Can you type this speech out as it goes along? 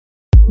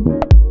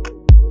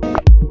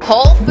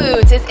Whole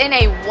Foods is in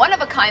a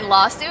one-of-a-kind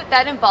lawsuit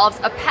that involves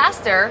a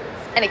pastor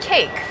and a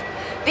cake.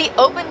 The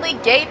openly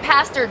gay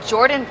pastor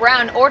Jordan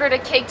Brown ordered a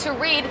cake to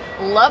read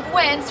 "Love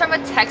Wins" from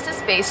a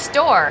Texas-based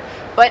store.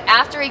 But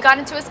after he got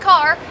into his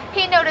car,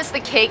 he noticed the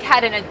cake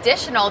had an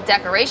additional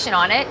decoration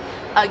on it,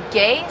 a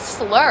gay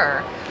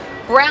slur.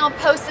 Brown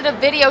posted a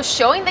video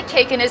showing the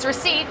cake in his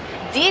receipt,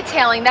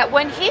 detailing that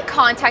when he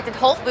contacted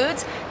Whole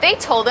Foods, they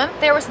told him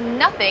there was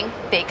nothing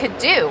they could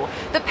do.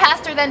 The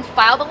pastor then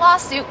filed a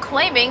lawsuit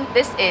claiming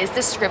this is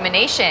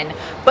discrimination.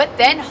 But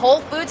then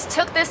Whole Foods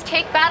took this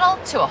cake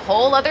battle to a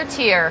whole other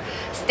tier,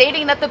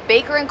 stating that the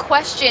baker in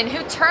question,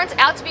 who turns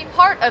out to be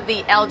part of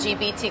the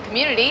LGBT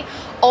community,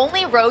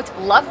 only wrote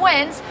 "Love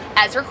Wins"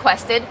 as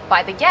requested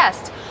by the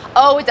guest.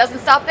 Oh, it doesn't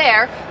stop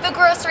there. The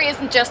grocery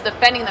isn't just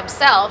defending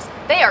themselves,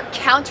 they are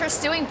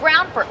counter-suing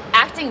Brown for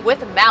acting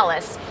with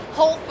malice.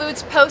 Whole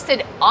Foods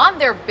posted on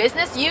their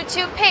business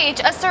YouTube page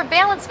a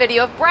surveillance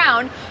video of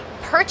Brown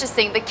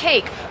purchasing the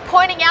cake,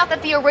 pointing out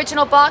that the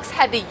original box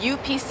had the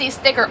UPC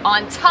sticker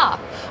on top,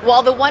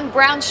 while the one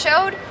Brown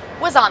showed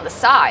was on the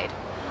side.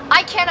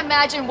 I can't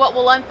imagine what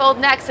will unfold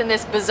next in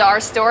this bizarre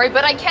story,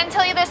 but I can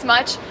tell you this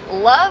much: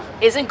 love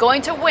isn't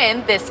going to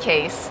win this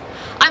case.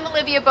 I'm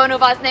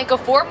Bono-Voznenko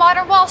for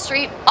Modern Wall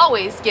Street,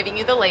 always giving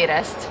you the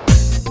latest.